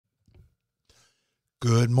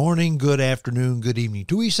Good morning, good afternoon, good evening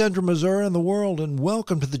to East Central Missouri and the world, and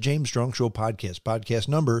welcome to the James Strong Show podcast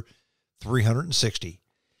number 360.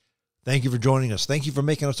 Thank you for joining us. Thank you for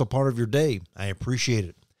making us a part of your day. I appreciate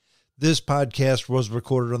it. This podcast was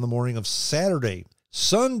recorded on the morning of Sunday,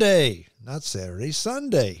 May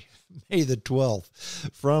the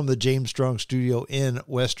 12th, from the James Strong Studio in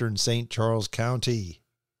Western St. Charles County.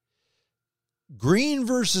 Green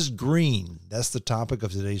versus green. That's the topic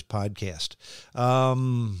of today's podcast.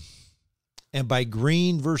 And by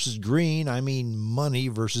green versus green, I mean money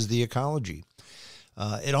versus the ecology.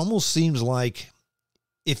 It almost seems like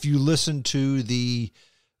if you listen to the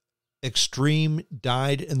extreme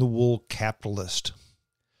dyed-in-the-wool capitalist,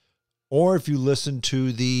 or if you listen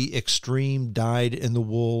to the extreme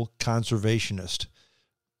dyed-in-the-wool conservationist,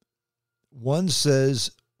 one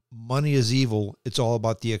says money is evil, it's all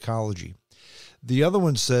about the ecology. The other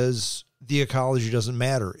one says the ecology doesn't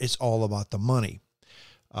matter. It's all about the money.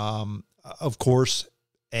 Of course,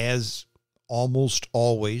 as almost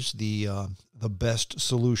always, the best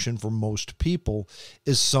solution for most people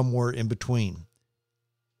is somewhere in between.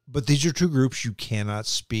 But these are two groups you cannot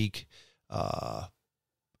speak.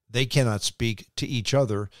 They cannot speak to each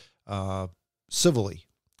other civilly,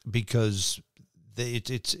 because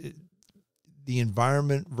it's the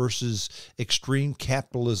environment versus extreme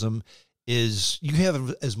capitalism is, you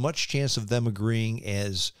have as much chance of them agreeing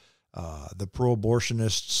as the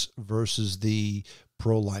pro-abortionists versus the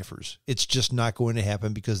pro-lifers. It's just not going to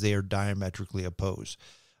happen because they are diametrically opposed.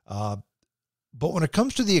 But when it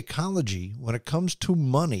comes to the ecology, when it comes to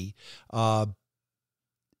money,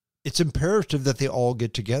 it's imperative that they all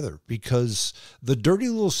get together, because the dirty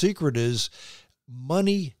little secret is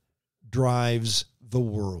money drives the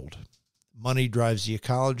world. Money drives the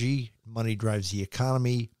ecology. Money drives the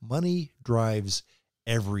economy. Money drives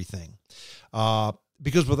everything.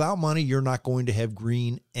 Because without money, you're not going to have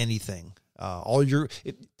green anything.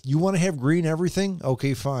 If you want to have green everything,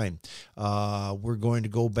 okay, fine. We're going to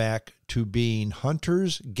go back to being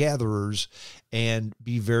hunters, gatherers, and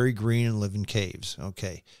be very green and live in caves.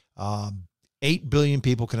 Okay. 8 billion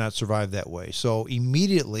people cannot survive that way. So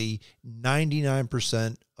immediately,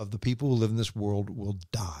 99% of the people who live in this world will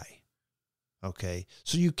die. Okay,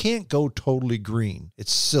 so you can't go totally green.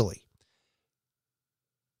 It's silly.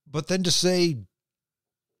 But then to say,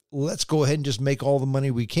 let's go ahead and just make all the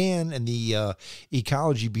money we can and the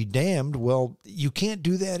ecology be damned, well, you can't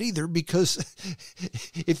do that either, because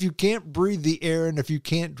if you can't breathe the air and if you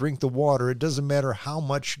can't drink the water, it doesn't matter how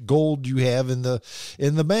much gold you have in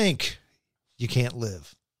the bank. You can't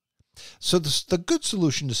live. So the good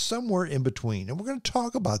solution is somewhere in between, and we're going to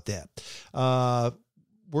talk about that.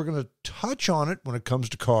 We're going to touch on it when it comes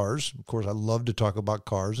to cars. Of course, I love to talk about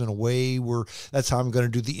cars in a way where that's how I'm going to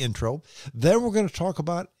do the intro. Then we're going to talk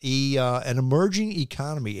about an emerging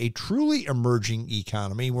economy, a truly emerging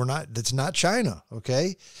economy. That's not China,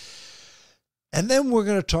 okay? And then we're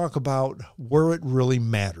going to talk about where it really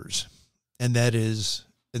matters, and that is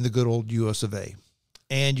in the good old US of A.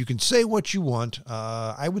 And you can say what you want.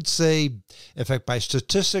 I would say, in fact, by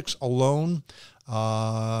statistics alone,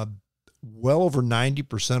 well over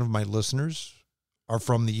 90% of my listeners are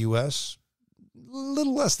from the U.S. A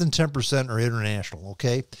little less than 10% are international,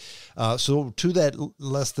 okay? So to that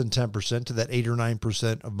less than 10%, to that 8 or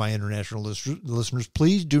 9% of my international listeners,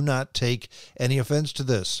 please do not take any offense to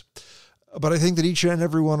this. But I think that each and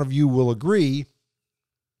every one of you will agree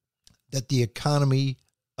that the economy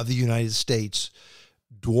of the United States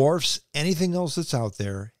dwarfs anything else that's out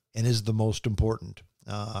there and is the most important.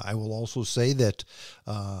 I will also say that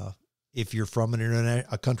if you're from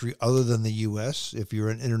a country other than the U.S., if you're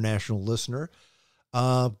an international listener,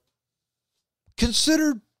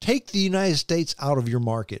 take the United States out of your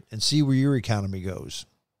market and see where your economy goes.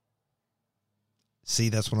 See,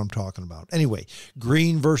 that's what I'm talking about. Anyway,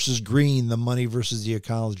 green versus green, the money versus the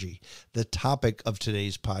ecology, the topic of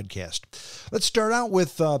today's podcast. Let's start out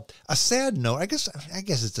with a sad note. I guess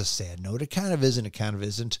it's a sad note. It kind of is and it kind of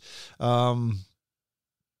isn't. The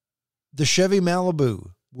Chevy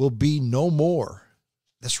Malibu will be no more.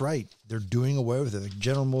 That's right. They're doing away with it.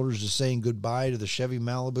 General Motors is saying goodbye to the Chevy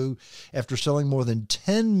Malibu after selling more than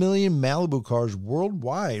 10 million Malibu cars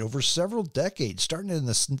worldwide over several decades, starting in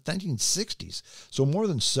the 1960s. So more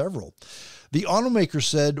than several. The automaker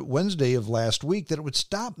said Wednesday of last week that it would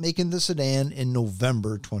stop making the sedan in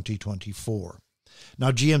November 2024.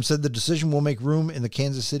 Now, GM said the decision will make room in the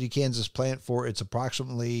Kansas City, Kansas plant for its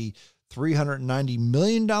approximately $390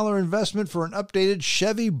 million investment for an updated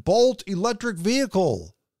Chevy Bolt electric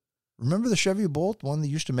vehicle. Remember the Chevy Bolt, one they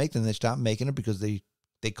used to make, then they stopped making it because they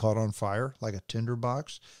they caught on fire like a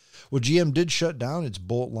tinderbox. Well, GM did shut down its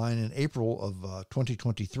Bolt line in April of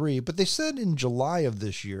 2023, but they said in July of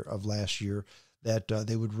last year, that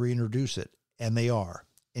they would reintroduce it, and they are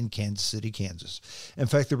in Kansas City, Kansas. In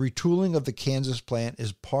fact, the retooling of the Kansas plant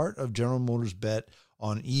is part of General Motors' bet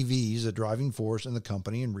on EVs, a driving force in the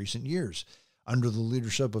company in recent years. Under the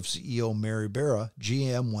leadership of CEO Mary Barra,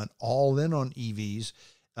 GM went all in on EVs,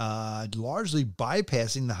 largely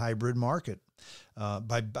bypassing the hybrid market.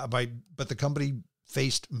 But the company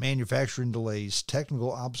faced manufacturing delays,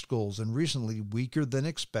 technical obstacles, and recently weaker than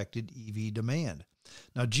expected EV demand.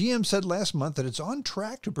 Now, GM said last month that it's on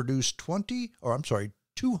track to produce 200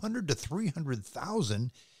 to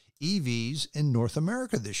 300,000 EVs in North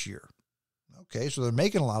America this year. Okay, so they're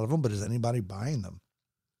making a lot of them, but is anybody buying them?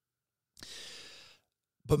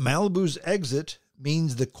 But Malibu's exit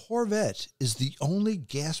means the Corvette is the only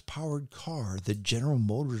gas-powered car that General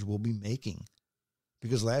Motors will be making.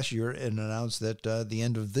 Because last year it announced that the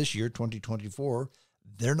end of this year, 2024,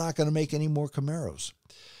 they're not going to make any more Camaros.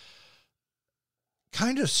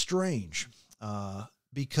 Kind of strange,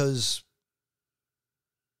 because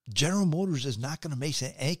General Motors is not going to make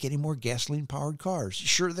any more gasoline-powered cars.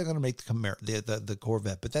 Sure, they're going to make the Camaro, the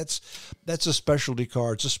Corvette, but that's a specialty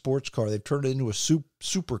car. It's a sports car. They've turned it into a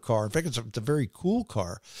super car. In fact, it's a very cool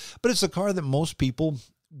car, but it's a car that most people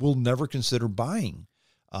will never consider buying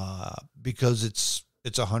because it's a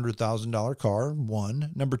 $100,000 car.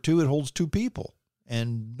 One, number two, it holds two people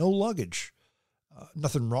and no luggage.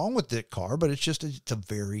 Nothing wrong with that car, but it's a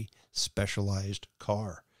very specialized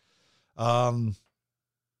car.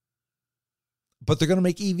 But they're going to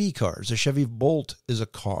make EV cars. The Chevy Bolt is a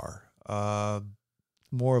car,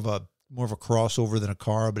 more of a crossover than a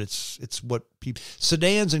car, but it's what people,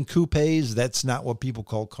 sedans and coupes, that's not what people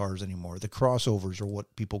call cars anymore. The crossovers are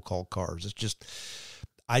what people call cars. It's just,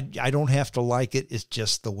 I don't have to like it. It's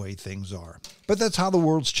just the way things are. But that's how the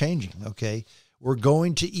world's changing, okay? We're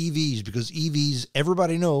going to EVs because EVs,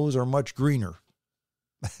 everybody knows, are much greener.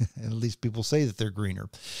 At least people say that they're greener.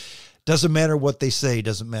 Doesn't matter what they say.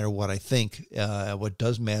 Doesn't matter what I think. What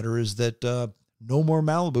does matter is that no more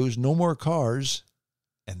Malibus, no more cars,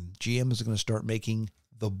 and GM is going to start making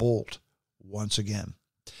the Bolt once again.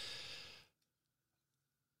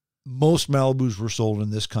 Most Malibus were sold in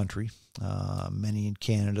this country, many in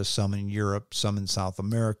Canada, some in Europe, some in South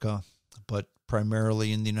America, but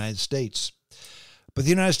primarily in the United States. But the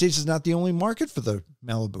United States is not the only market for the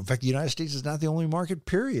Malibu. In fact, the United States is not the only market,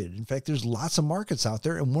 period. In fact, there's lots of markets out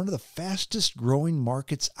there, and one of the fastest growing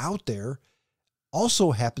markets out there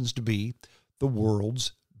also happens to be the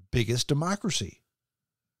world's biggest democracy,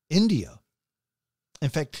 India. In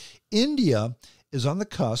fact, India is on the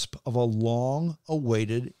cusp of a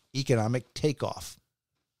long-awaited economic takeoff.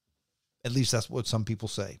 At least that's what some people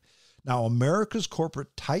say. Now, America's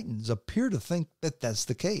corporate titans appear to think that that's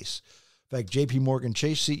the case. In fact, J.P. Morgan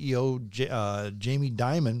Chase CEO Jamie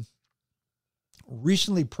Dimon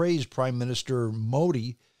recently praised Prime Minister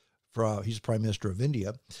Modi, he's Prime Minister of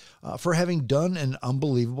India, for having done an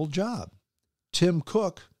unbelievable job. Tim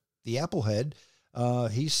Cook, the Apple head,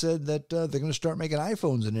 he said that they're going to start making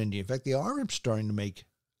iPhones in India. In fact, they are starting to make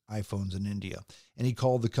iPhones in India. And he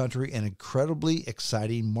called the country an incredibly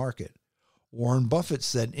exciting market. Warren Buffett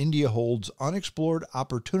said India holds unexplored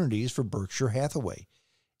opportunities for Berkshire Hathaway.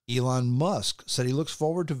 Elon Musk said he looks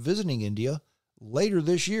forward to visiting India later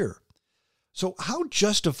this year. So how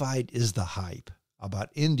justified is the hype about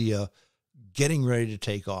India getting ready to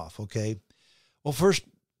take off, okay? Well, first,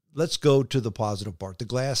 let's go to the positive part, the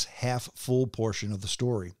glass half full portion of the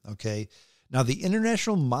story, okay? Now, the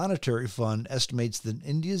International Monetary Fund estimates that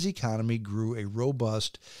India's economy grew a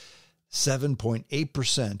robust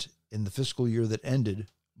 7.8% in the fiscal year that ended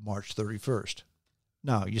March 31st.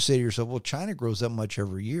 Now, you say to yourself, well, China grows that much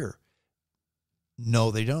every year. No,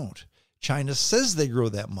 they don't. China says they grow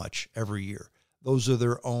that much every year. Those are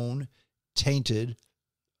their own tainted,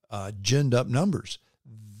 ginned up numbers.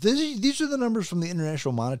 These are the numbers from the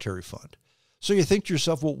International Monetary Fund. So you think to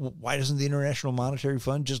yourself, well, why doesn't the International Monetary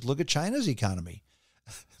Fund just look at China's economy?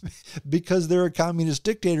 Because they're a communist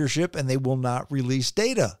dictatorship and they will not release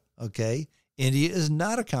data, okay? India is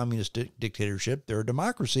not a communist dictatorship. They're a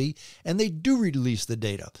democracy, and they do release the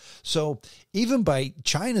data. So even by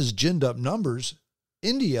China's ginned up numbers,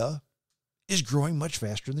 India is growing much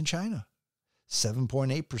faster than China,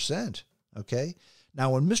 7.8%, okay?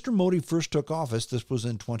 Now, when Mr. Modi first took office, this was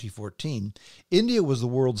in 2014, India was the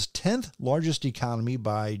world's 10th largest economy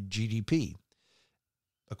by GDP,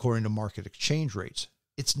 according to market exchange rates.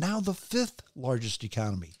 It's now the 5th largest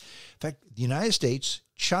economy. In fact, the United States,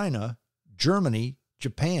 China, Germany,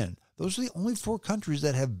 Japan, those are the only 4 countries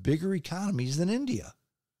that have bigger economies than India.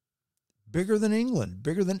 bigger than England,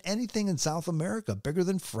 bigger than anything in South America, bigger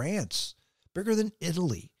than France, bigger than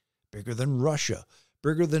Italy, bigger than Russia,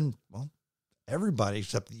 bigger than, well, everybody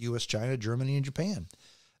except the U.S., China, Germany, and Japan.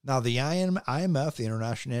 Now, the IMF, the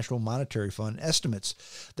International Monetary Fund,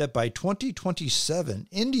 estimates that by 2027,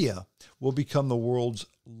 India will become the world's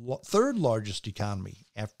third largest economy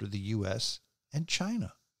after the U.S. and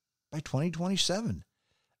China by 2027.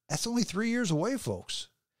 That's only 3 years away, folks.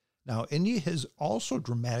 Now, India has also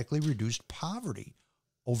dramatically reduced poverty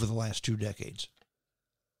over the last 2 decades.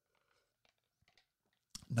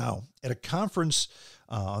 Now, at a conference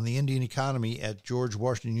on the Indian economy at George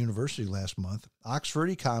Washington University last month, Oxford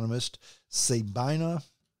economist Sabina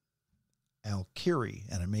Al-Kiri,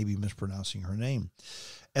 and I may be mispronouncing her name,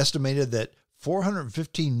 estimated that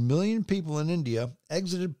 415 million people in India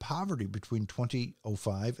exited poverty between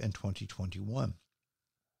 2005 and 2021.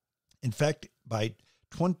 In fact, by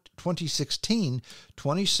 2016,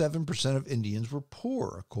 27% of Indians were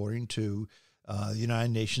poor, according to the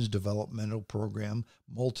United Nations Developmental Program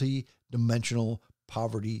Multi-Dimensional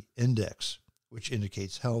Poverty Index, which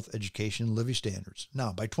indicates health, education, and living standards.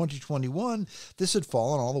 Now, by 2021, this had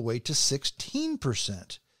fallen all the way to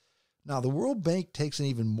 16%. Now, the World Bank takes an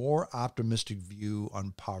even more optimistic view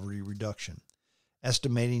on poverty reduction,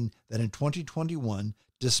 estimating that in 2021,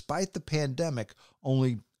 despite the pandemic,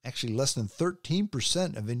 actually less than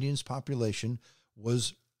 13% of Indians' population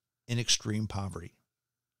was in extreme poverty.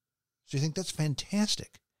 So you think that's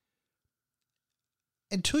fantastic.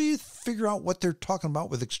 Until you figure out what they're talking about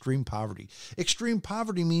with extreme poverty. Extreme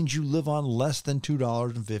poverty means you live on less than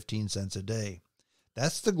 $2.15 a day.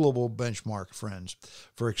 That's the global benchmark, friends,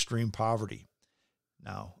 for extreme poverty.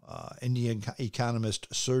 Now, Indian economist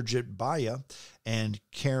Surjit Bhaya and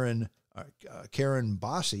Karen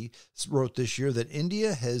Basi wrote this year that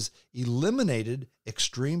India has eliminated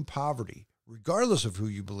extreme poverty. Regardless of who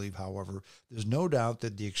you believe, however, there's no doubt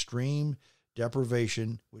that the extreme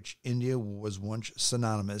deprivation, which India was once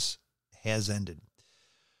synonymous, has ended.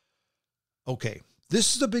 Okay,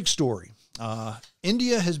 this is a big story.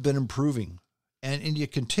 India has been improving, and India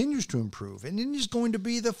continues to improve, and India is going to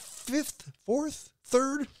be the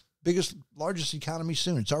third largest economy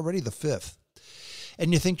soon. It's already the fifth.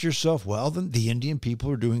 And you think to yourself, well, then the Indian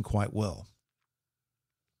people are doing quite well.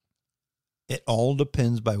 It all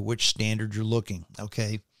depends by which standard you're looking,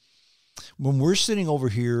 okay? When we're sitting over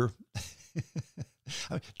here,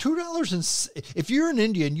 $2, if you're in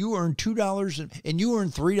India and you earn $2 and you earn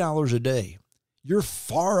 $3 a day, you're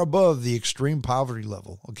far above the extreme poverty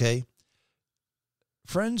level, okay?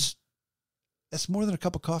 Friends, that's more than a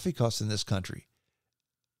cup of coffee costs in this country.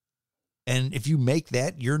 And if you make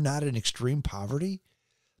that, you're not in extreme poverty.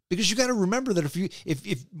 Because you got to remember that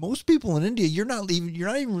if most people in India, you're not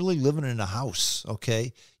even really living in a house,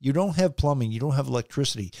 okay? You don't have plumbing, you don't have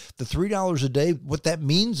electricity. The $3 a day, what that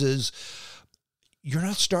means is you're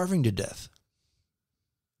not starving to death.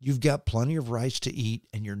 You've got plenty of rice to eat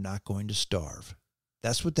and you're not going to starve.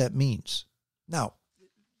 That's what that means. Now,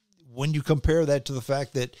 when you compare that to the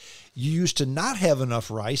fact that you used to not have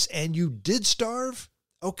enough rice and you did starve,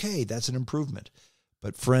 okay, that's an improvement.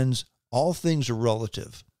 But friends, all things are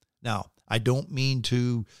relative. Now, I don't mean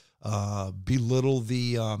to belittle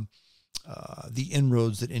the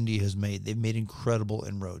inroads that India has made. They've made incredible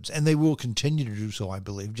inroads, and they will continue to do so, I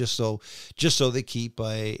believe, just so they keep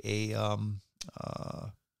a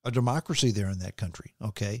democracy there in that country.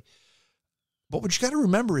 Okay, but what you got to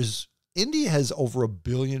remember is India has over 1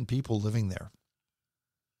 billion people living there,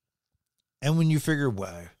 and when you figure,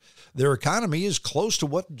 well, their economy is close to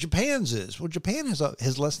what Japan's is. Well, Japan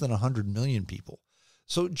has less than 100 million people.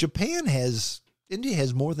 So India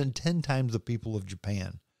has more than 10 times the people of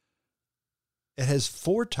Japan. It has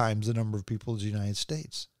 4 times the number of people as the United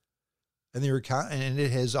States. And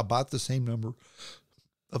it has about the same number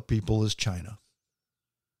of people as China.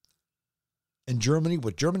 And Germany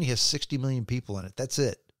has 60 million people in it. That's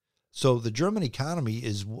it. So the German economy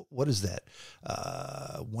is, what is that?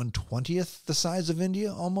 1/20th the size of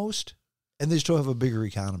India almost. And they still have a bigger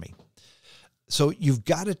economy. So you've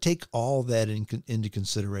got to take all that into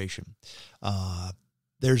consideration.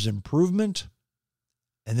 There's improvement,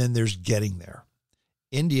 and then there's getting there.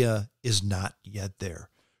 India is not yet there.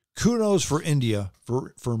 Kudos for India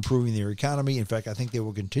for improving their economy. In fact, I think they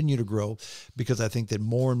will continue to grow because I think that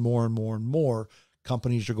more and more and more and more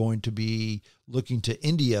companies are going to be looking to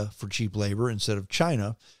India for cheap labor instead of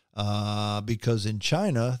China. Because in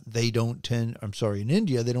India, they don't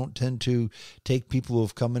tend to take people who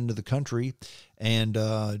have come into the country and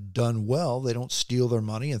done well. They don't steal their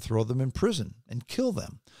money and throw them in prison and kill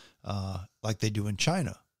them like they do in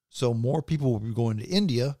China. So more people will be going to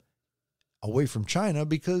India away from China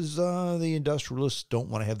because the industrialists don't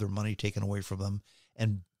want to have their money taken away from them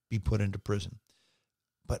and be put into prison.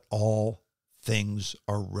 But all things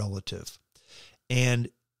are relative. And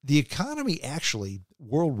the economy actually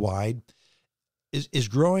worldwide is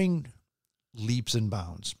growing leaps and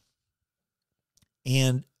bounds.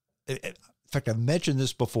 And in fact, I've mentioned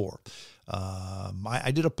this before.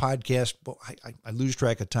 I did a podcast, I lose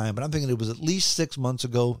track of time, but I'm thinking it was at least 6 months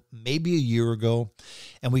ago, maybe a year ago.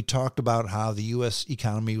 And we talked about how the U.S.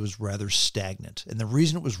 economy was rather stagnant. And the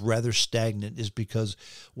reason it was rather stagnant is because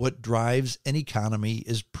what drives an economy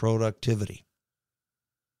is productivity.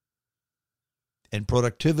 And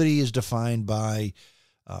productivity is defined by,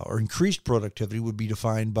 or increased productivity would be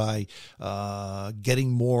defined by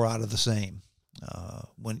getting more out of the same.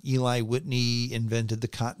 When Eli Whitney invented the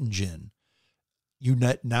cotton gin, you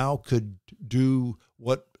now could do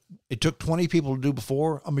what it took 20 people to do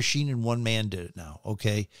before. A machine and one man did it now.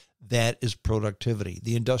 Okay. That is productivity.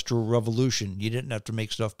 The Industrial Revolution, you didn't have to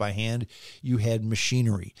make stuff by hand. You had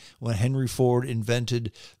machinery. When Henry Ford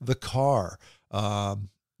invented the car,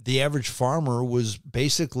 the average farmer was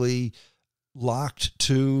basically locked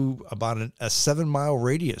to about a 7-mile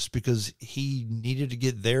radius because he needed to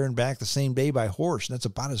get there and back the same day by horse. And that's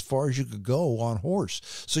about as far as you could go on horse.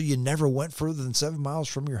 So you never went further than 7 miles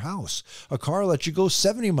from your house. A car let you go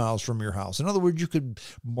 70 miles from your house. In other words, you could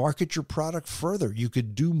market your product further. You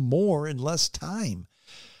could do more in less time.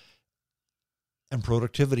 And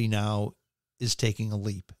productivity now is taking a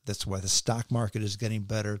leap. That's why the stock market is getting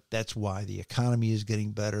better. That's why the economy is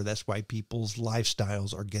getting better. That's why people's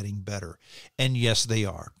lifestyles are getting better. And yes, they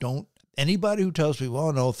are. Anybody who tells me,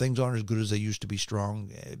 well, no, things aren't as good as they used to be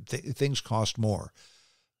strong. Things cost more.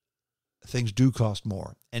 Things do cost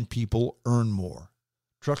more, and people earn more.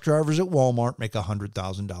 Truck drivers at Walmart make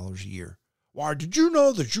 $100,000 a year. Why, did you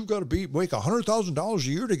know that you've got to make $100,000 a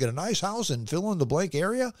year to get a nice house in fill in the blank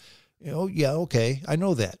area? Yeah, okay, I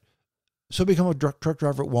know that. So become a truck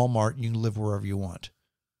driver at Walmart and you can live wherever you want.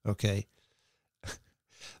 Okay.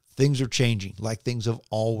 Things are changing like things have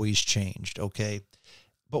always changed. Okay.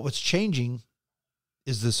 But what's changing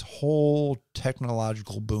is this whole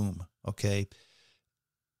technological boom. Okay.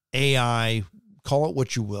 AI, call it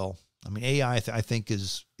what you will. I mean, AI, I think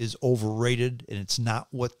is overrated, and it's not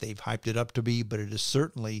what they've hyped it up to be, but it is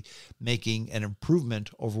certainly making an improvement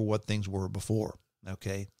over what things were before.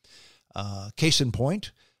 Okay. Case in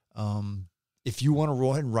point, if you want to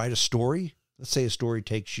go ahead and write a story, let's say a story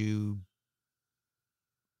takes you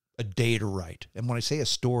a day to write. And when I say a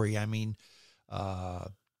story, I mean,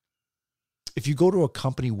 if you go to a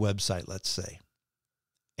company website, let's say,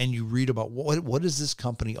 and you read about what is this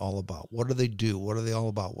company all about? What do they do? What are they all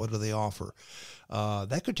about? What do they offer?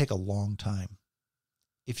 That could take a long time.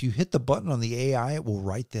 If you hit the button on the AI, it will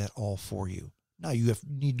write that all for you. Now you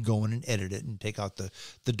need to go in and edit it and take out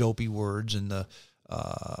the dopey words and the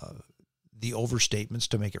overstatements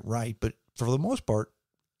to make it right. But for the most part,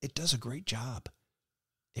 it does a great job.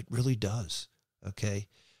 It really does. Okay.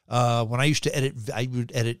 When I used to edit, I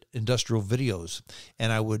would edit industrial videos,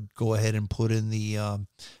 and I would go ahead and put in the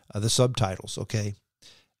subtitles. Okay.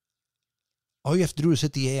 All you have to do is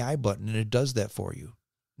hit the AI button, and it does that for you.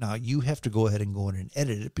 Now, you have to go ahead and go in and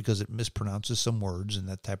edit it because it mispronounces some words and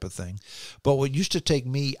that type of thing. But what used to take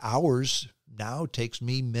me hours now takes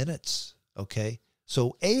me minutes, okay?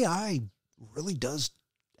 So AI really does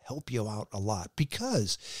help you out a lot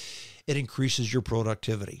because it increases your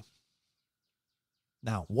productivity.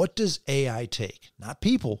 Now, what does AI take? Not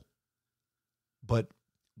people, but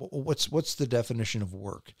what's the definition of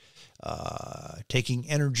work? Taking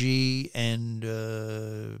energy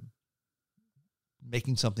and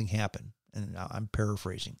making something happen. And I'm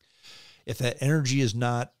paraphrasing. If that energy is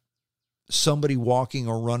not somebody walking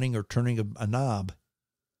or running or turning a knob,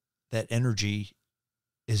 that energy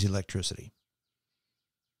is electricity.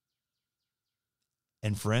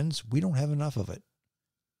 And friends, we don't have enough of it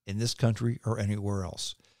in this country or anywhere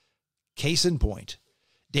else. Case in point,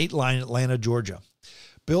 Dateline, Atlanta, Georgia.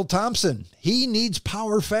 Bill Thompson, he needs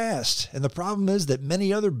power fast. And the problem is that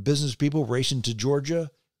many other business people racing to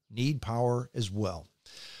Georgia need power as well.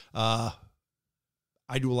 I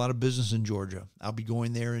do a lot of business in Georgia. I'll be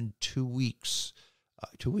going there in 2 weeks.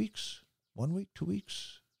 2 weeks? 1 week? 2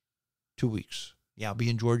 weeks? 2 weeks. Yeah, I'll be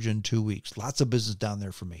in Georgia in 2 weeks. Lots of business down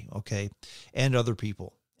there for me, okay? And other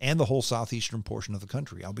people. And the whole southeastern portion of the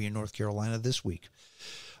country. I'll be in North Carolina this week.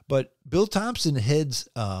 But Bill Thompson heads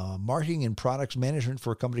marketing and products management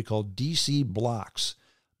for a company called DC Blocks.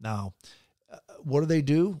 Now, what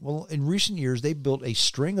do? Well, in recent years, they built a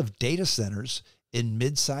string of data centers in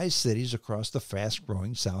mid-sized cities across the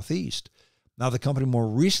fast-growing Southeast. Now, the company more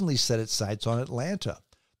recently set its sights on Atlanta.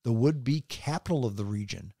 the would-be capital of the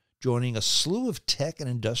region, joining a slew of tech and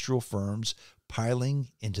industrial firms piling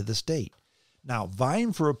into the state. Now,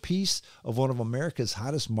 vying for a piece of one of America's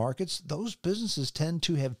hottest markets, those businesses tend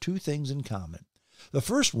to have two things in common. The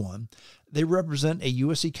first one, they represent a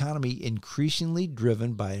U.S. economy increasingly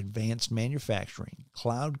driven by advanced manufacturing,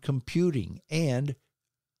 cloud computing, and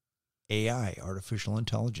AI, artificial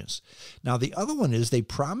intelligence. Now, the other one is they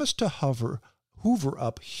promise to hoover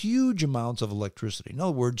up huge amounts of electricity. In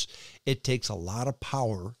other words, it takes a lot of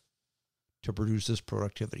power to produce this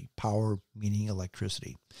productivity. Power meaning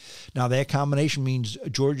electricity. Now, that combination means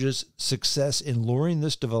Georgia's success in luring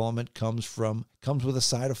this development comes with a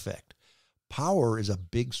side effect. Power is a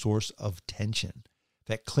big source of tension. In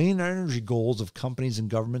fact, clean energy goals of companies and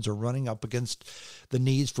governments are running up against the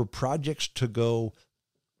needs for projects to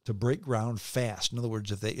break ground fast. In other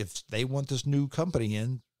words, if they want this new company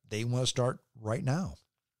in, they want to start right now.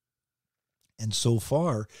 And so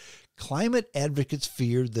far, climate advocates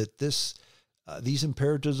fear that these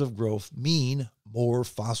imperatives of growth mean more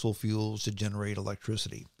fossil fuels to generate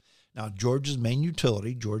electricity. Now, Georgia's main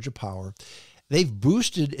utility, Georgia Power, they've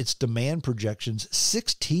boosted its demand projections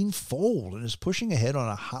 16-fold and is pushing ahead on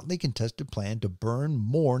a hotly contested plan to burn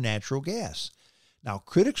more natural gas. Now,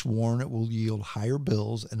 critics warn it will yield higher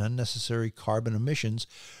bills and unnecessary carbon emissions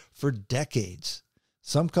for decades.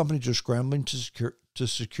 Some companies are scrambling to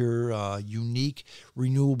secure unique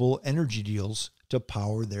renewable energy deals to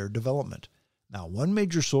power their development. Now, one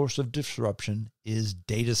major source of disruption is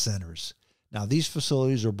data centers. Now, these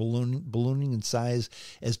facilities are ballooning in size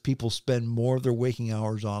as people spend more of their waking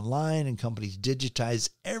hours online and companies digitize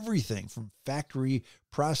everything from factory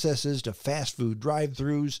processes to fast food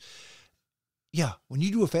drive-thrus. Yeah, when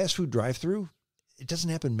you do a fast food drive-thru, it doesn't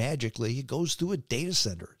happen magically. It goes through a data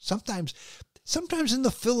center. Sometimes in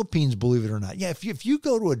the Philippines, believe it or not. Yeah, if you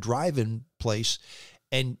go to a drive-in place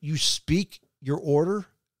and you speak your order,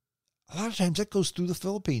 a lot of times that goes through the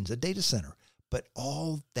Philippines, a data center. But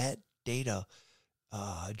all that data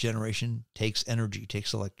generation takes energy,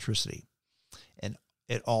 takes electricity. And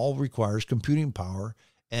it all requires computing power.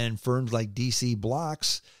 And firms like DC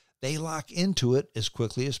Blocks, they lock into it as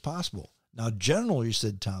quickly as possible. Now, generally,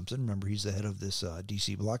 said Thompson, remember he's the head of this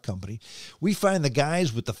DC Block company, we find the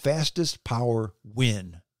guys with the fastest power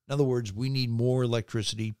win. In other words, we need more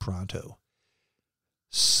electricity pronto.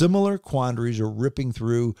 Similar quandaries are ripping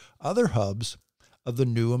through other hubs of the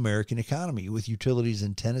new American economy, with utilities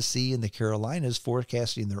in Tennessee and the Carolinas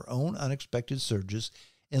forecasting their own unexpected surges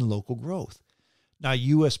in local growth. Now,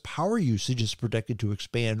 U.S. power usage is projected to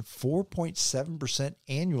expand 4.7%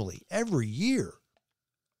 annually every year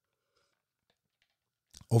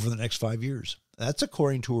over the next 5 years. That's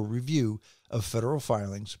according to a review of federal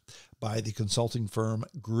filings by the consulting firm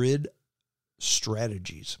Grid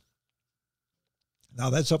Strategies. Now,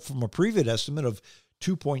 that's up from a previous estimate of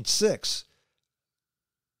 2.6.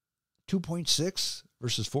 2.6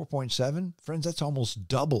 versus 4.7. Friends, that's almost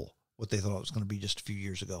double what they thought it was going to be just a few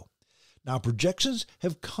years ago. Now, projections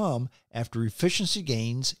have come after efficiency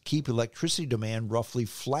gains keep electricity demand roughly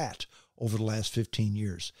flat over the last 15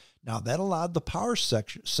 years. Now, that allowed the power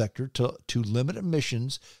sector to limit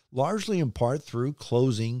emissions, largely in part through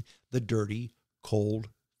closing the dirty,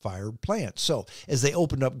 coal-fired plants. So as they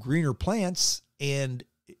opened up greener plants and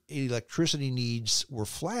electricity needs were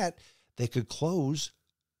flat, they could close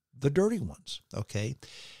the dirty ones, okay?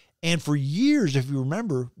 And for years, if you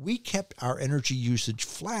remember, we kept our energy usage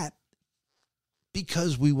flat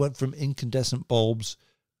because we went from incandescent bulbs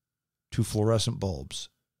to fluorescent bulbs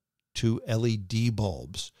to LED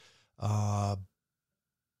bulbs.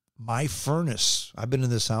 My furnace, I've been in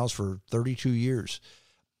this house for 32 years.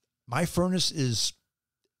 My furnace is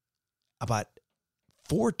about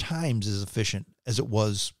 4 times as efficient as it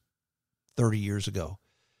was 30 years ago.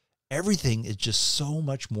 Everything is just so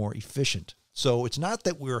much more efficient. So it's not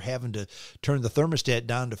that we're having to turn the thermostat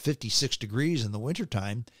down to 56 degrees in the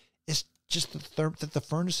wintertime. It's just that the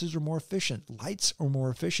furnaces are more efficient. Lights are more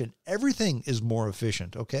efficient. Everything is more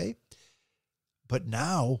efficient, okay? But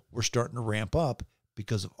now we're starting to ramp up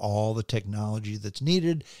because of all the technology that's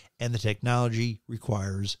needed, and the technology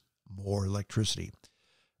requires more electricity.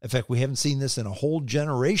 In fact, we haven't seen this in a whole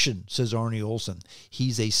generation, says Arnie Olson.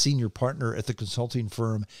 He's a senior partner at the consulting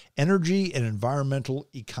firm Energy and Environmental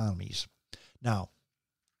Economies. Now,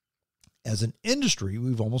 as an industry,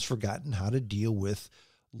 we've almost forgotten how to deal with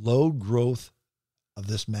load growth of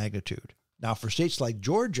this magnitude. Now, for states like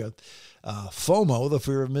Georgia, FOMO, the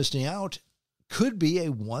fear of missing out, could be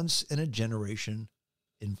a once-in-a-generation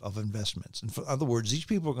of investments. In other words, these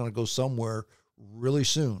people are going to go somewhere really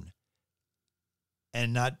soon.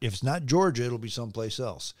 And if it's not Georgia, it'll be someplace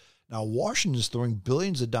else. Now, Washington's throwing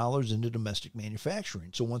billions of dollars into domestic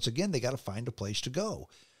manufacturing. So once again, they got to find a place to go.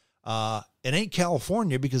 It ain't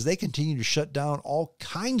California because they continue to shut down all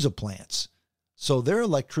kinds of plants. So their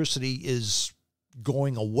electricity is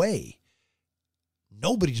going away.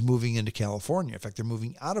 Nobody's moving into California. In fact, they're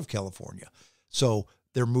moving out of California. So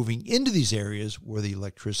they're moving into these areas where the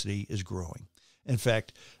electricity is growing. In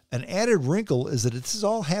fact, an added wrinkle is that this is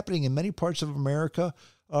all happening in many parts of America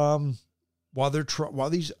while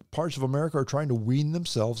these parts of America are trying to wean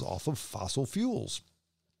themselves off of fossil fuels.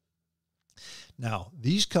 Now,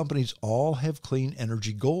 these companies all have clean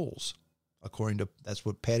energy goals, that's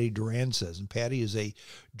what Patty Duran says. And Patty is a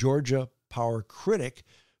Georgia Power critic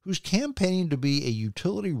who's campaigning to be a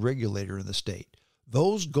utility regulator in the state.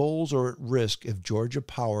 Those goals are at risk if Georgia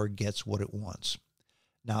Power gets what it wants.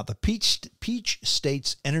 Now, the Peach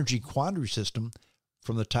State's energy quandary system,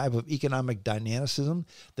 from the type of economic dynamicism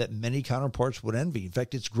that many counterparts would envy. In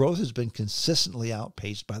fact, its growth has been consistently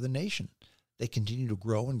outpaced by the nation. They continue to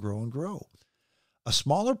grow and grow and grow. A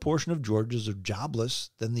smaller portion of Georgians are jobless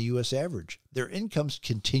than the U.S. average. Their incomes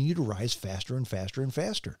continue to rise faster and faster and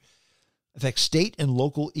faster. In fact, state and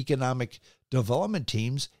local economic development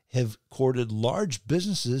teams have courted large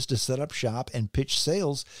businesses to set up shop and pitch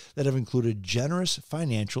sales that have included generous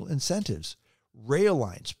financial incentives. Rail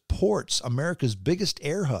lines, ports, America's biggest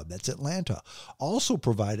air hub, that's Atlanta, also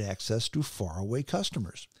provide access to faraway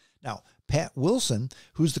customers. Now, Pat Wilson,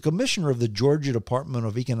 who's the commissioner of the Georgia Department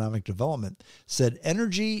of Economic Development, said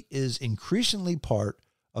energy is increasingly part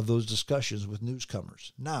of those discussions with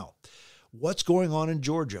newcomers. Now, what's going on in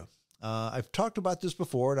Georgia? I've talked about this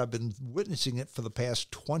before, and I've been witnessing it for the past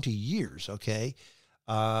 20 years, okay?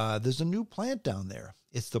 There's a new plant down there.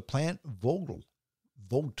 It's the plant Vogtle,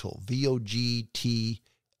 V-O-G-T-L-E.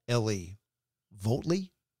 Vogtle?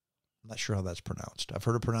 I'm not sure how that's pronounced. I've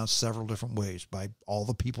heard it pronounced several different ways by all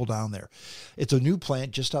the people down there. It's a new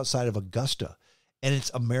plant just outside of Augusta, and it's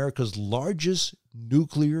America's largest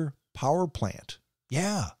nuclear power plant.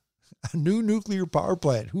 Yeah, a new nuclear power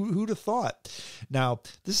plant. Who'd have thought? Now,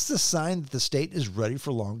 this is a sign that the state is ready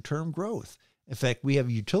for long-term growth. In fact, we have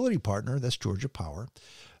a utility partner, that's Georgia Power,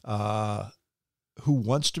 who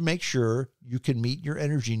wants to make sure you can meet your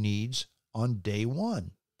energy needs on day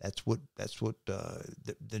one. That's what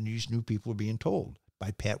these new people are being told by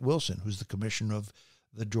Pat Wilson, who's the commissioner of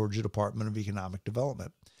the Georgia Department of Economic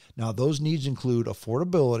Development. Now, those needs include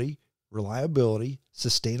affordability, reliability,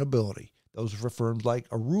 sustainability. Those are for firms like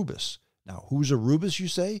Arubis. Now, who's Arubis, you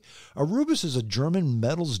say? Arubis is a German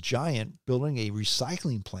metals giant building a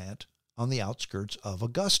recycling plant on the outskirts of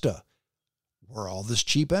Augusta, where all this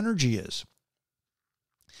cheap energy is.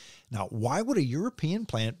 Now, why would a European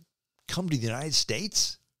plant come to the United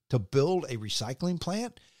States to build a recycling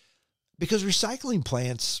plant? Because recycling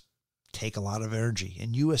plants take a lot of energy,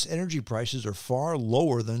 and U.S. energy prices are far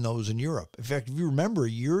lower than those in Europe. In fact, if you remember a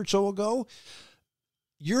year or so ago,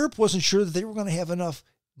 Europe wasn't sure that they were going to have enough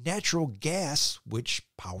natural gas, which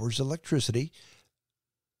powers electricity,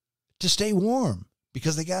 to stay warm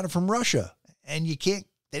because they got it from Russia. And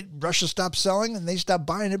Russia stopped selling and they stopped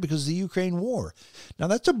buying it because of the Ukraine war. Now,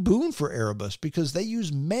 that's a boon for Erebus because they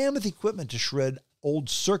use mammoth equipment to shred old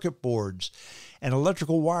circuit boards and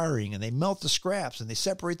electrical wiring, and they melt the scraps and they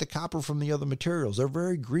separate the copper from the other materials. They're a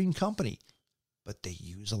very green company, but they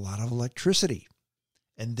use a lot of electricity.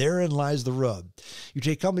 And therein lies the rub. You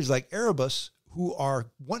take companies like Erebus, who are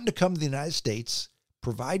wanting to come to the United States,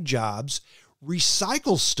 provide jobs,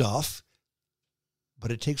 recycle stuff,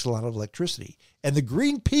 but it takes a lot of electricity. And the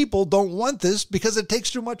green people don't want this because it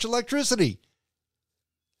takes too much electricity.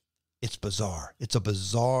 It's bizarre. It's a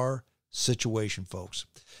bizarre situation, folks.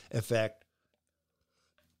 In fact,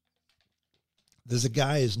 there's a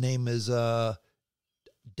guy, his name is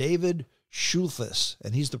David Schulthess,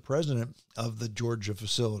 and he's the president of the Georgia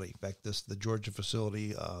facility. In fact, the Georgia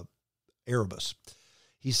facility, Erebus.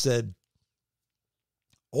 He said,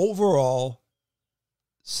 overall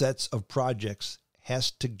sets of projects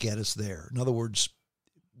has to get us there. In other words,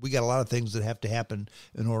 we got a lot of things that have to happen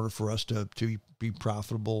in order for us to be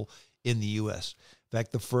profitable in the U.S. In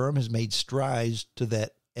fact, the firm has made strides to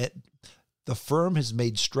that. The firm has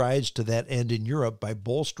made strides to that end in Europe by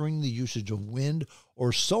bolstering the usage of wind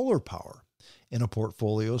or solar power in a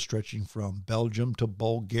portfolio stretching from Belgium to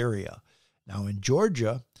Bulgaria. Now, in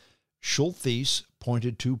Georgia, Schulthess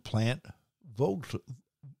pointed to Plant Vogtle.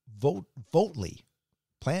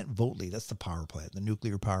 Plant Vogtle, that's the power plant, the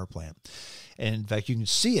nuclear power plant. And in fact, you can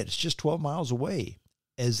see it. It's just 12 miles away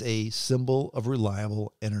as a symbol of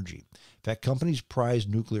reliable energy. In fact, companies prize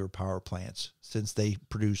nuclear power plants since they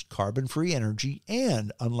produce carbon-free energy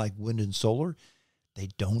and, unlike wind and solar, they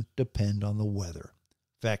don't depend on the weather.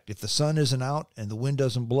 In fact, if the sun isn't out and the wind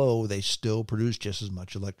doesn't blow, they still produce just as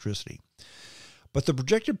much electricity. But the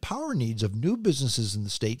projected power needs of new businesses in the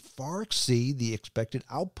state far exceed the expected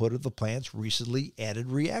output of the plant's recently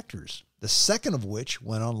added reactors, the second of which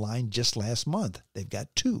went online just last month. They've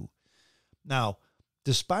got 2. Now,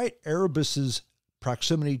 despite Erebus's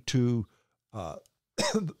proximity to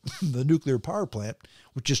the nuclear power plant,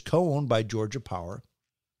 which is co-owned by Georgia Power,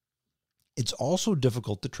 it's also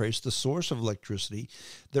difficult to trace the source of electricity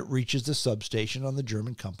that reaches the substation on the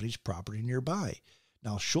German company's property nearby.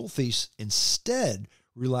 Now, Schultheis instead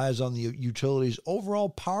relies on the utility's overall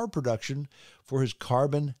power production for his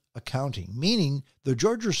carbon accounting, meaning the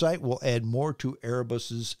Georgia site will add more to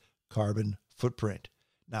Erebus's carbon footprint.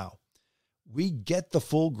 Now, we get the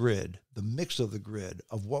full grid, the mix of the grid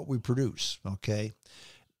of what we produce, okay?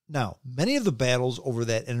 Now, many of the battles over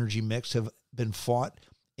that energy mix have been fought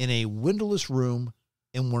in a windowless room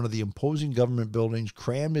in one of the imposing government buildings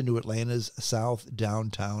crammed into Atlanta's South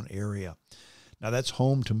downtown area. Now, that's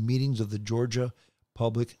home to meetings of the Georgia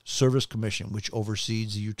Public Service Commission, which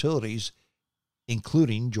oversees the utilities,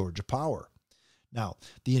 including Georgia Power. Now,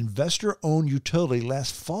 the investor-owned utility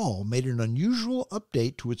last fall made an unusual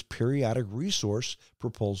update to its periodic resource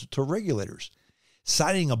proposal to regulators.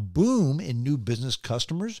 Citing a boom in new business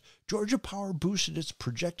customers, Georgia Power boosted its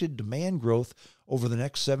projected demand growth over the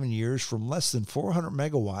next 7 years from less than 400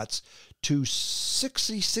 megawatts to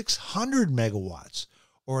 6,600 megawatts,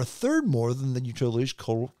 or a third more than the utility's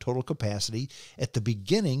total capacity at the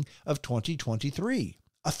beginning of 2023.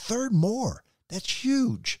 A third more. That's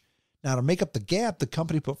huge. Now, to make up the gap, the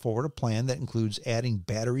company put forward a plan that includes adding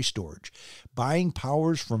battery storage, buying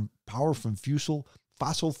power from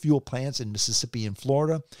fossil fuel plants in Mississippi and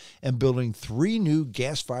Florida, and building 3 new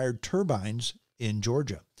gas-fired turbines in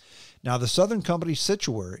Georgia. Now, the Southern Company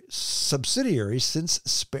subsidiary since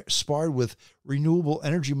sparred with renewable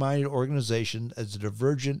energy-minded organizations as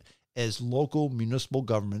divergent as local municipal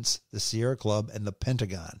governments, the Sierra Club, and the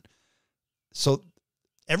Pentagon. So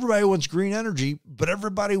everybody wants green energy, but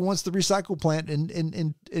everybody wants the recycle plant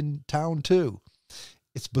in town too.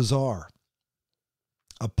 It's bizarre.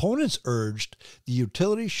 Opponents urged the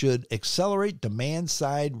utility should accelerate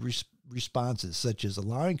demand-side responses, such as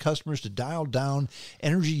allowing customers to dial down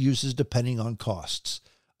energy uses depending on costs.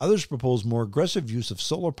 Others propose more aggressive use of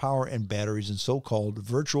solar power and batteries in so-called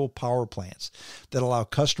virtual power plants that allow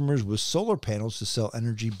customers with solar panels to sell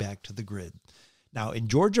energy back to the grid. Now, in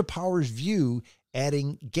Georgia Power's view,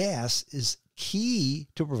 adding gas is key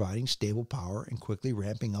to providing stable power and quickly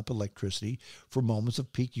ramping up electricity for moments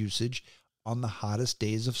of peak usage on the hottest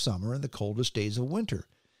days of summer and the coldest days of winter.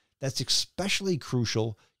 That's especially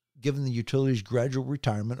crucial given the utility's gradual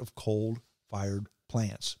retirement of coal-fired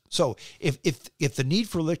plants. So if the need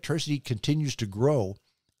for electricity continues to grow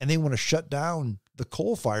and they want to shut down the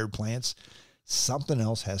coal-fired plants, something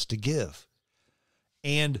else has to give.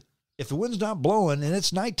 And if the wind's not blowing and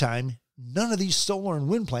it's nighttime, none of these solar and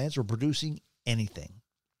wind plants are producing anything.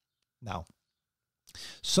 Now,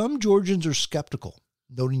 some Georgians are skeptical,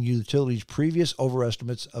 noting utilities' previous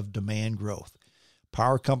overestimates of demand growth.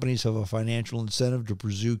 Power companies have a financial incentive to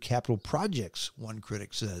pursue capital projects, one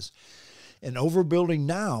critic says. And overbuilding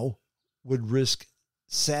now would risk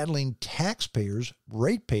saddling taxpayers,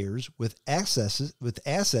 ratepayers, with assets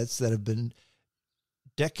that have been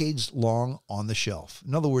decades long on the shelf.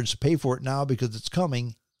 In other words, pay for it now because it's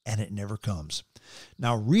coming, and it never comes.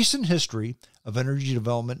 Now, recent history of energy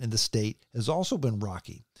development in the state has also been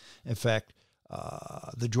rocky. In fact,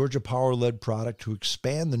 the Georgia Power-led product to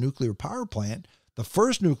expand the nuclear power plant, the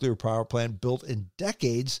first nuclear power plant built in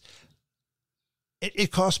decades,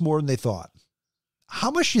 it cost more than they thought.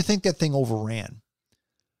 How much do you think that thing overran?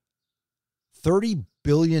 $30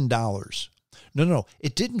 billion. No,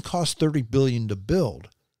 it didn't cost $30 billion to build.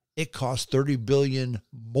 It cost $30 billion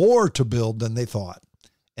more to build than they thought.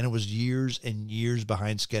 And it was years and years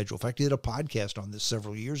behind schedule. In fact, I did a podcast on this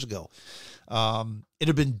several years ago. It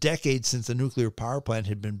had been decades since the nuclear power plant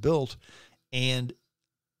had been built, and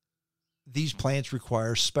these plants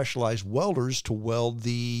require specialized welders to weld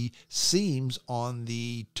the seams on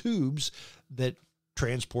the tubes that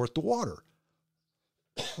transport the water.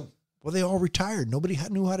 Well, they all retired. Nobody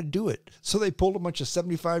knew how to do it. So they pulled a bunch of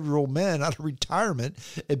 75-year-old men out of retirement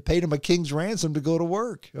and paid them a king's ransom to go to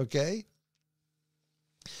work, okay?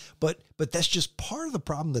 But that's just part of the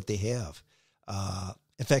problem that they have.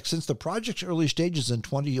 In fact, since the project's early stages in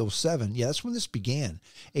 2007, that's when this began,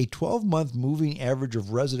 a 12-month moving average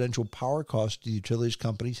of residential power costs to utilities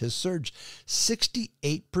companies has surged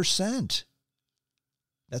 68%.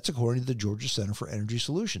 That's according to the Georgia Center for Energy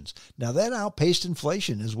Solutions. Now, that outpaced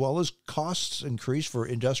inflation as well as costs increase for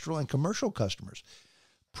industrial and commercial customers.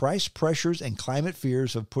 Price pressures and climate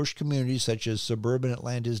fears have pushed communities such as suburban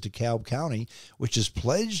Atlanta's DeKalb County, which is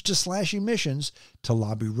pledged to slash emissions, to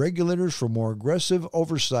lobby regulators for more aggressive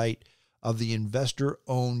oversight of the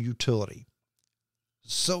investor-owned utility.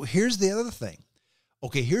 So here's the other thing.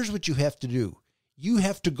 Okay, here's what you have to do. You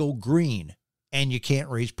have to go green, and you can't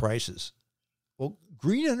raise prices. Well,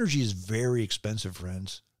 green energy is very expensive,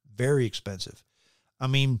 friends. Very expensive. I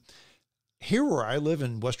mean, here where I live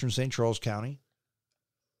in western St. Charles County,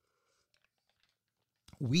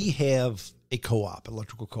 we have a co-op,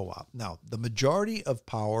 electrical co-op. Now, the majority of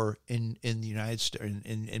power in the United States,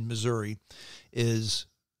 in Missouri, is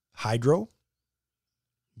hydro,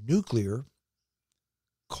 nuclear,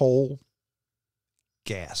 coal,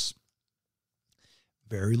 gas.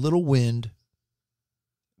 Very little wind,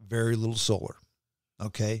 very little solar.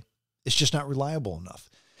 Okay? It's just not reliable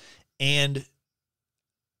enough. And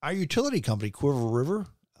our utility company, Quiver River,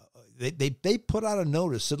 they put out a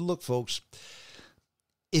notice, said, look, folks,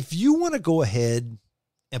 if you want to go ahead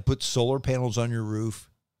and put solar panels on your roof,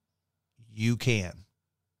 you can.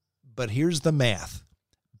 But here's the math.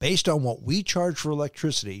 Based on what we charge for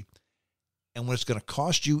electricity and what it's going to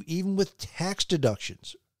cost you, even with tax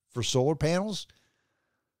deductions for solar panels,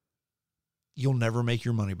 you'll never make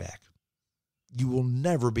your money back. You will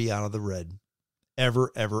never be out of the red. Ever,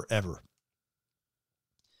 ever, ever.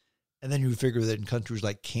 And then you figure that in countries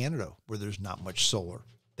like Canada, where there's not much solar,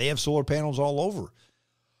 they have solar panels all over.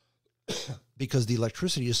 Because the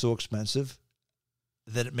electricity is so expensive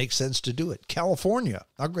that it makes sense to do it. California,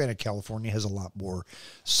 now granted, California has a lot more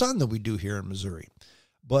sun than we do here in Missouri.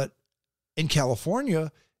 But in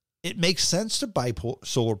California, it makes sense to buy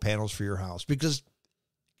solar panels for your house because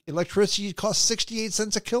electricity costs 68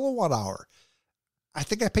 cents a kilowatt hour. I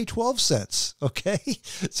think I pay 12 cents, okay?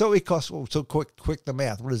 So it costs, so quick the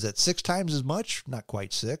math. What is that, 6 times as much? Not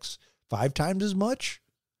quite 6. 5 times as much?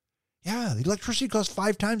 Yeah, the electricity costs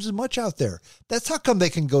 5 times as much out there. That's how come they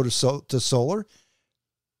can go to solar.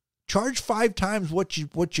 Charge 5 times what you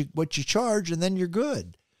charge, and then you're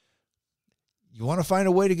good. You want to find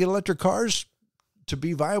a way to get electric cars to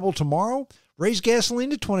be viable tomorrow? Raise gasoline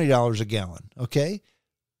to $20 a gallon, okay?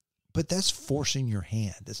 But that's forcing your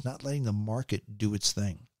hand. It's not letting the market do its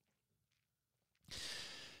thing.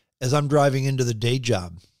 As I'm driving into the day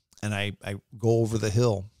job and I go over the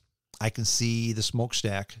hill, I can see the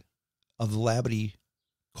smokestack of the Labadie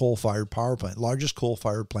coal-fired power plant, largest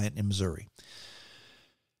coal-fired plant in Missouri.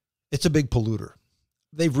 It's a big polluter.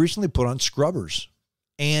 They've recently put on scrubbers,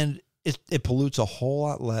 and it pollutes a whole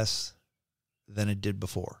lot less than it did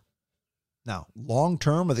before. Now, long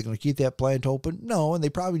term, are they going to keep that plant open? No, and they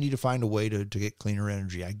probably need to find a way to get cleaner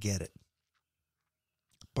energy. I get it.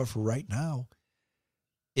 But for right now,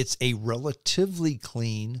 it's a relatively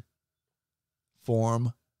clean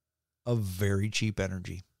form of very cheap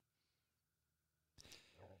energy.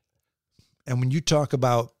 And when you talk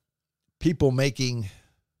about people making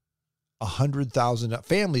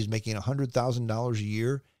families making $100,000 a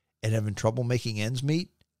year and having trouble making ends meet,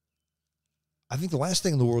 I think the last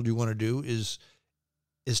thing in the world you want to do is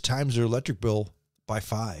times their electric bill by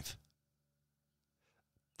 5.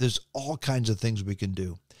 There's all kinds of things we can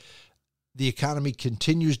do. The economy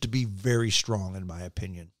continues to be very strong, in my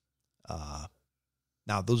opinion.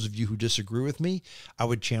 Now, those of you who disagree with me, I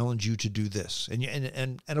would challenge you to do this.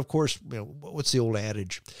 And of course, you know, what's the old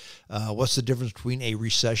adage? What's the difference between a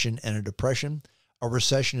recession and a depression? A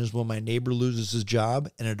recession is when my neighbor loses his job,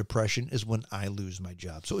 and a depression is when I lose my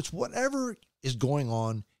job. So it's whatever is going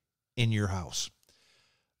on in your house.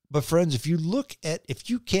 But friends, if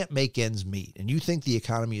you can't make ends meet and you think the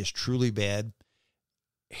economy is truly bad,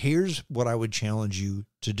 here's what I would challenge you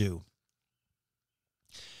to do.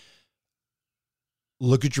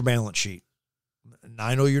 Look at your balance sheet.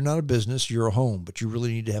 I know you're not a business, you're a home, but you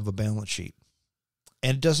really need to have a balance sheet.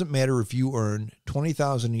 And it doesn't matter if you earn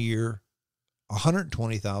 $20,000 a year,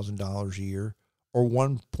 $120,000 a year, or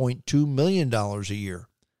 $1.2 million a year.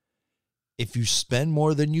 If you spend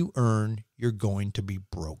more than you earn, you're going to be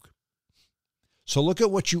broke. So look at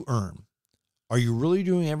what you earn. Are you really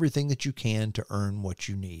doing everything that you can to earn what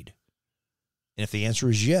you need? And if the answer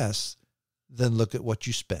is yes, then look at what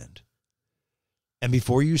you spend. And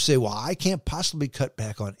before you say, well, I can't possibly cut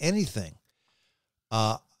back on anything,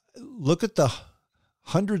 look at the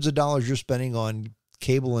hundreds of dollars you're spending on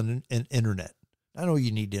cable and internet. I know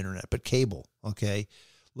you need internet, but cable, okay?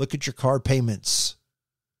 Look at your car payments,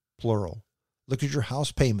 plural. Look at your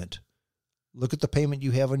house payment. Look at the payment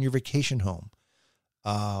you have on your vacation home.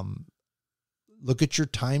 Look at your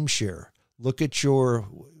timeshare. Look at your,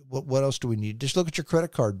 what else do we need? Just look at your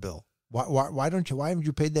credit card bill. Why haven't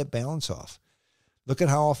you paid that balance off? Look at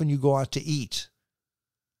how often you go out to eat.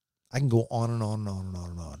 I can go on and on and on and on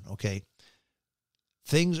and on. Okay.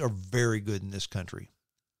 Things are very good in this country.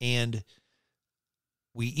 And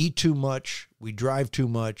we eat too much. We drive too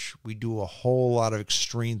much. We do a whole lot of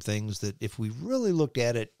extreme things that if we really looked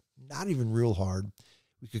at it, not even real hard,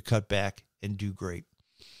 we could cut back and do great.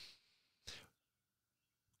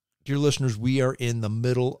 Dear listeners, we are in the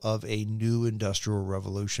middle of a new industrial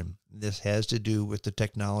revolution. This has to do with the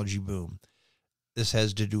technology boom. This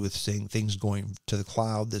has to do with things going to the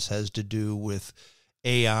cloud. This has to do with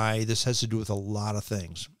AI. This has to do with a lot of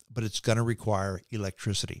things, but it's going to require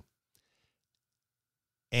electricity.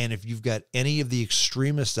 And if you've got any of the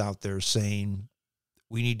extremists out there saying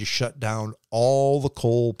we need to shut down all the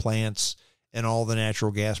coal plants and all the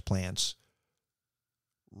natural gas plants,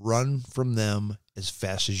 run from them as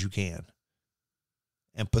fast as you can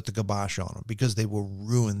and put the kibosh on them, because they will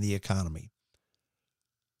ruin the economy.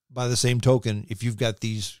 By the same token, if you've got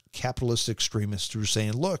these capitalist extremists who are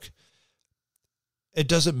saying, look, it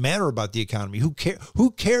doesn't matter about the economy.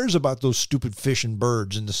 Who cares about those stupid fish and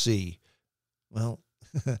birds in the sea? Well,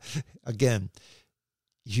 again,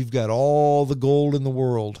 you've got all the gold in the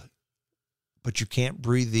world, but you can't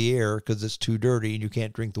breathe the air because it's too dirty, and you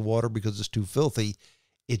can't drink the water because it's too filthy.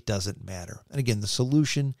 It doesn't matter. And again, the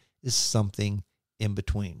solution is something in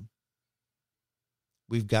between.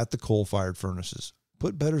 We've got the coal-fired furnaces.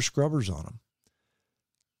 Put better scrubbers on them.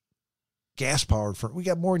 Gas-powered furnaces. We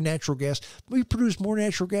got more natural gas. We produce more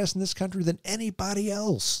natural gas in this country than anybody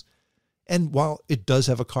else. And while it does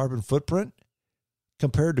have a carbon footprint,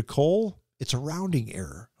 compared to coal, it's a rounding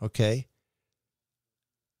error, okay?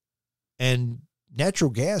 And natural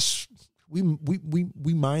gas, we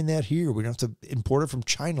mine that here. We don't have to import it from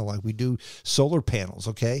China like we do solar panels,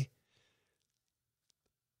 okay?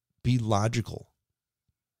 Be logical.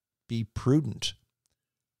 Be prudent.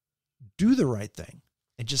 Do the right thing.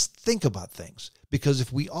 And just think about things. Because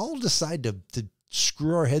if we all decide to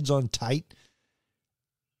screw our heads on tight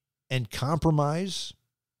and compromise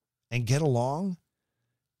and get along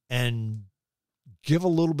and give a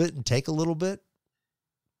little bit and take a little bit,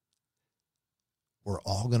 we're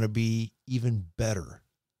all going to be even better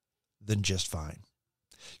than just fine.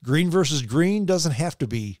 Green versus green doesn't have to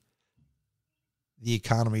be the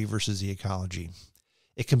economy versus the ecology.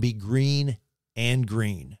 It can be green and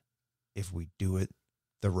green if we do it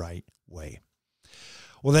the right way.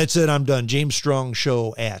 Well, that's it. I'm done.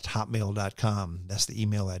 JamesStrongShow@hotmail.com. That's the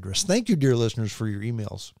email address. Thank you, dear listeners, for your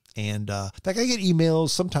emails. And in fact, I get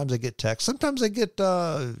emails. Sometimes I get texts. Sometimes I get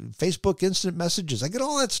Facebook instant messages. I get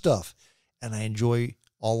all that stuff. And I enjoy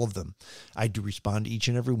all of them. I do respond to each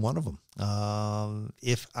and every one of them.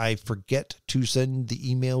 If I forget to send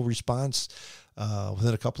the email response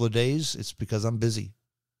within a couple of days, it's because I'm busy.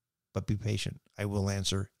 But be patient. I will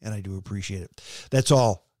answer, and I do appreciate it. That's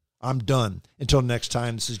all. I'm done. Until next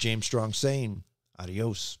time, this is James Strong saying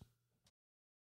adios.